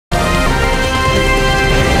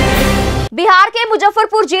बिहार के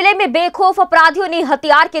मुजफ्फरपुर जिले में बेखौफ अपराधियों ने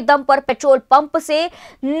हथियार के दम पर पेट्रोल पंप से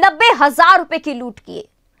 90,000 रुपए की लूट किए।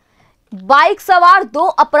 बाइक सवार 2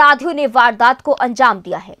 अपराधियों ने वारदात को अंजाम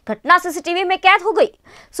दिया है। घटना सीसीटीवी में कैद हो गई।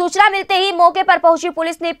 सूचना मिलते ही मौके पर पहुंची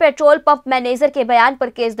पुलिस ने पेट्रोल पंप मैनेजर के बयान पर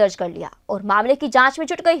केस दर्ज कर लिया और मामले की जांच में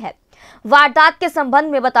जुट गई है। वारदात के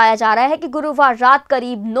संबंध में बताया जा रहा है कि गुरुवार रात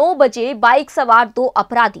करीब 9 बजे बाइक सवार 2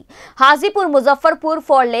 अपराधी हाजीपुर मुजफ्फरपुर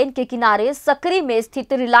 4 लेन के किनारे सकरी में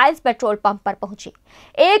स्थित रिलायंस पेट्रोल पंप पर पहुंचे।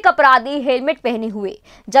 एक अपराधी हेलमेट पहने हुए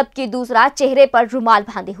जबकि दूसरा चेहरे पर रुमाल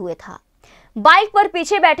बांधे हुए था। बाइक पर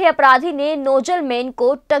पीछे बैठे अपराधी ने नोजल मैन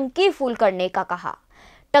को टंकी फुल करने का कहा।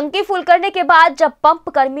 टंकी फुल करने के बाद जब पंप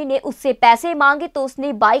कर्मी ने उससे पैसे मांगे तो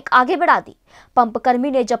उसने बाइक आगे बढ़ा दी। पंप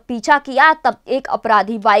कर्मी ने जब पीछा किया तब एक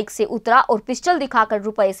अपराधी बाइक से उतरा और पिस्टल दिखाकर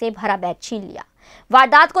रुपए से भरा बैग छीन लिया।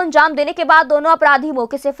 वारदात को अंजाम देने के बाद दोनों अपराधी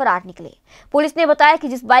मौके से फरार निकले। पुलिस ने बताया कि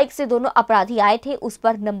जिस बाइक से दोनों अपराधी आए थे उस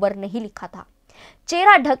पर नंबर नहीं लिखा था।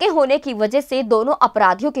 चेहरा ढके होने की वजह से दोनों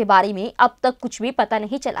अपराधियों के बारे में अब तक कुछ भी पता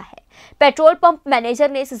नहीं चला है। पेट्रोल पंप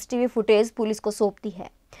मैनेजर ने सीसीटीवी फुटेज पुलिस को सौंप दी है।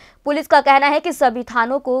 पुलिस का कहना है कि सभी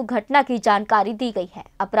थानों को घटना की जानकारी दी गई है।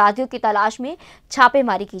 अपराधियों की तलाश में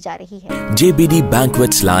छापेमारी की जा रही है। JBD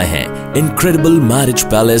Banquets लाए हैं incredible marriage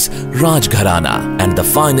palace Rajgharana and the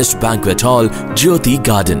finest banquet hall Jyoti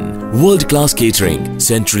Garden. World-class catering,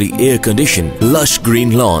 centrally air-conditioned, lush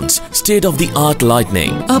green lawns, state-of-the-art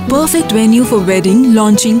lighting. A perfect venue for wedding,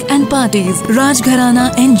 launching and parties. Rajgharana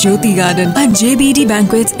and Jyoti Garden at JBD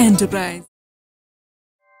Banquets Enterprise.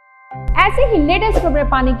 ऐसे ही latest खबरें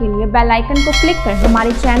पाने के लिए bell icon को click कर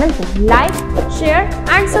हमारे channel को like, share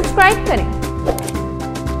and subscribe करें।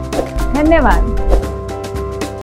 धन्यवाद।